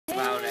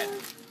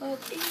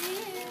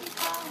in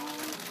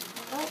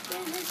power.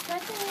 Open his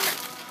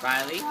presence.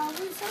 Riley?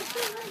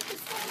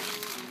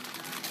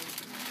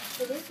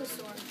 It is a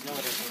sword. No, it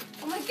isn't.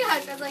 Oh my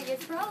gosh, I was like,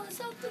 it's probably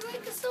something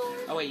like a sword.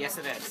 Oh wait, yes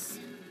it is.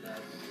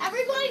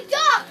 Everybody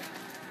duck!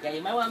 Yeah,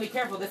 you might want to be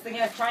careful. This thing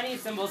has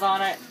Chinese symbols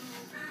on it.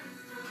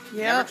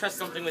 Yeah. Never trust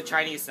something with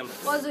Chinese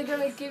symbols. Was it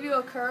gonna give you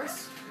a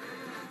curse?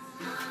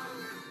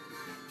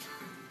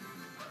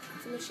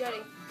 It's a machete.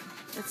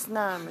 It's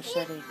not a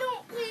machete.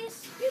 No,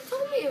 please. You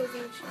told me it was a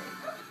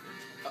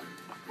machete.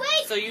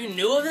 Wait! So you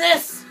knew of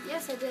this?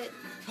 Yes, I did.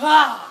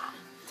 Ah!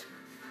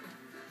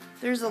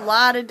 There's a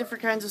lot of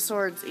different kinds of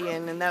swords,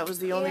 Ian, and that was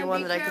the only Ian,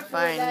 one be that I could careful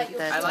find with that. at You'll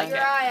that I like time. your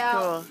it. eye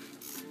out. Cool.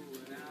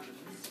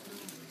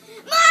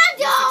 You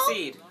Mondo!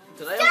 succeed.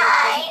 My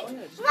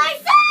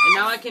son! And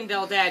now I can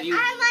tell Dad you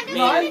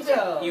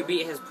you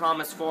beat his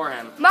promise for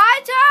him. My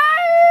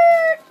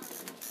turn!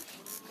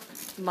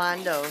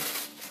 Mondo.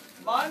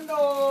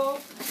 Mondo!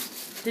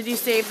 Did you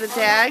save the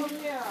tag?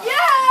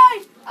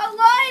 Yay! A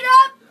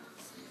light up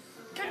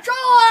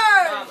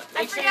controller! Mom, I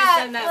make sure you forgot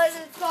send that- what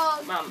it's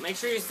called. Mom, make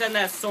sure you send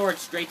that sword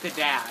straight to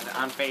Dad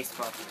on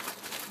Facebook.